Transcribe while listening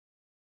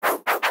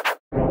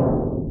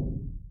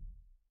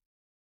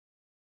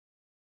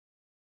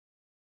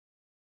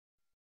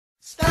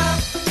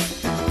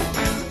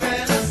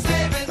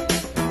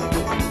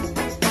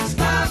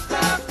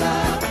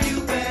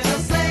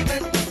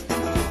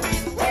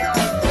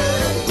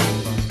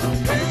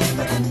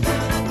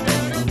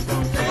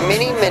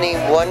many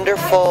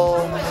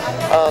wonderful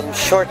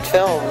short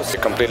films.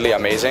 Completely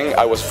amazing.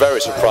 I was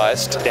very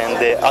surprised. And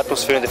the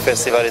atmosphere in the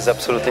festival is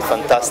absolutely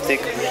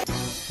fantastic.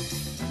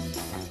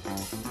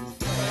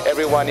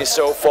 Everyone is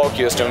so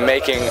focused on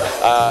making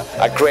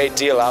a great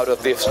deal out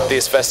of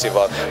this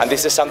festival, and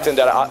this is something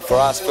that for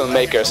us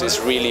filmmakers is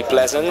really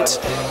pleasant.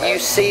 You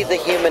see the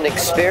human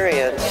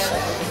experience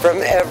from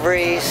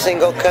every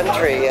single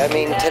country. I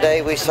mean,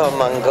 today we saw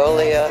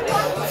Mongolia,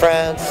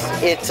 France,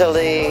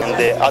 Italy. And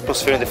the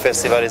atmosphere in the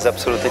festival is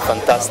absolutely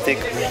fantastic.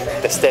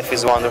 The staff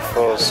is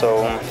wonderful,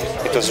 so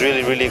it was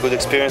really a good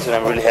experience, and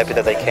I'm really happy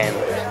that I came.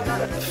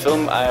 The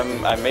film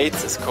I made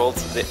is called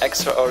The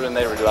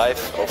Extraordinary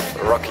Life of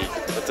Rocky.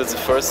 That is the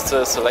first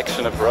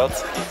selection abroad.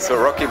 So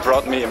Rocky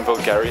brought me in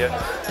Bulgaria.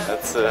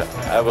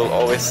 I will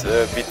always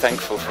be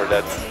thankful for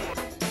that.